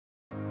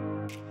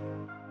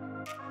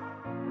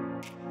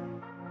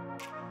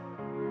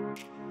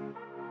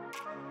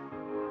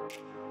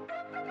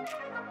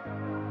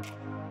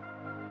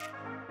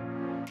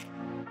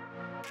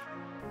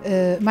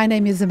My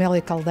name is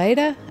Amélia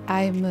Caldeira.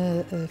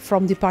 I'm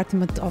from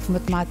Department of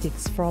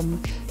Mathematics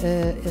from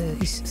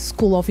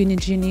School of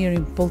Engenharia,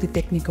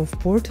 Polytechnic of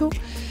Porto.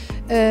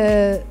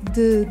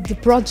 The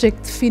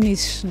project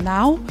finished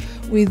now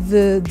with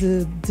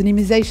the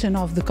dynamization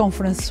of the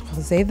conference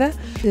ROSEDA.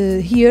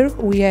 Here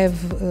we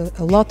have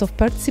a lot of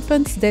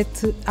participants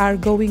that are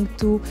going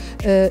to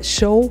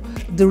show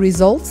the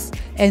results,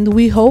 and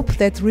we hope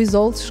that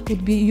results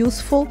could be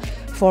useful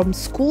for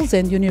schools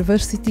and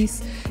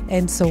universities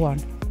and so on.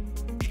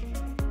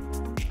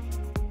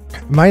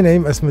 My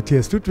name is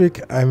Matthias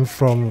Ludwig. I'm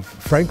from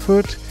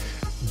Frankfurt,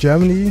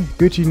 Germany,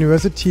 Goethe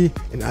University,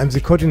 and I'm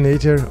the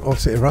coordinator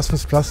of the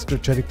Erasmus Plus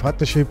Strategic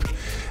Partnership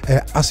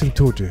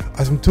Asymptote.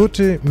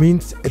 Asymptote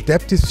means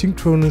Adaptive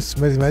Synchronous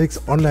Mathematics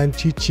Online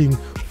Teaching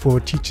for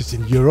Teachers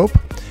in Europe.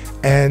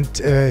 And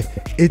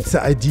it's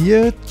the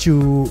idea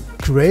to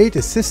create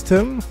a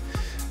system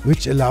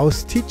which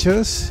allows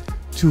teachers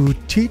to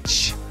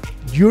teach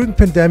during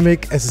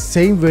pandemic as the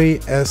same way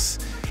as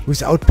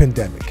without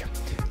pandemic.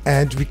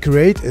 And we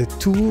create a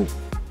twofold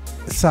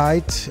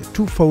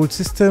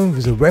system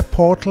with a web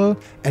portal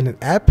and an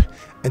app,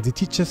 and the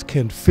teachers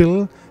can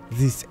fill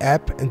this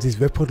app and this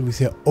web portal with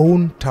their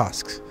own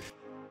tasks.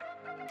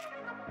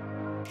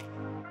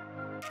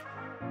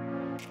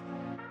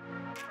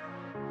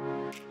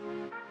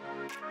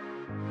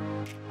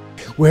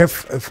 We have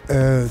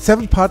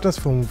 7 partners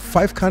from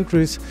 5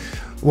 countries,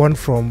 1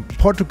 from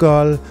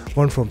Portugal,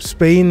 1 from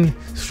Spain,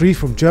 3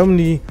 from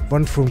Germany,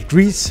 1 from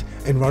Greece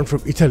and 1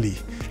 from Italy.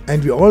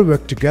 And we all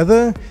work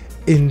together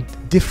in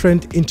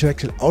different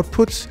intellectual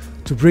outputs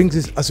to bring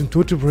this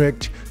Asymptote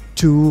project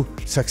to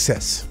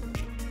success.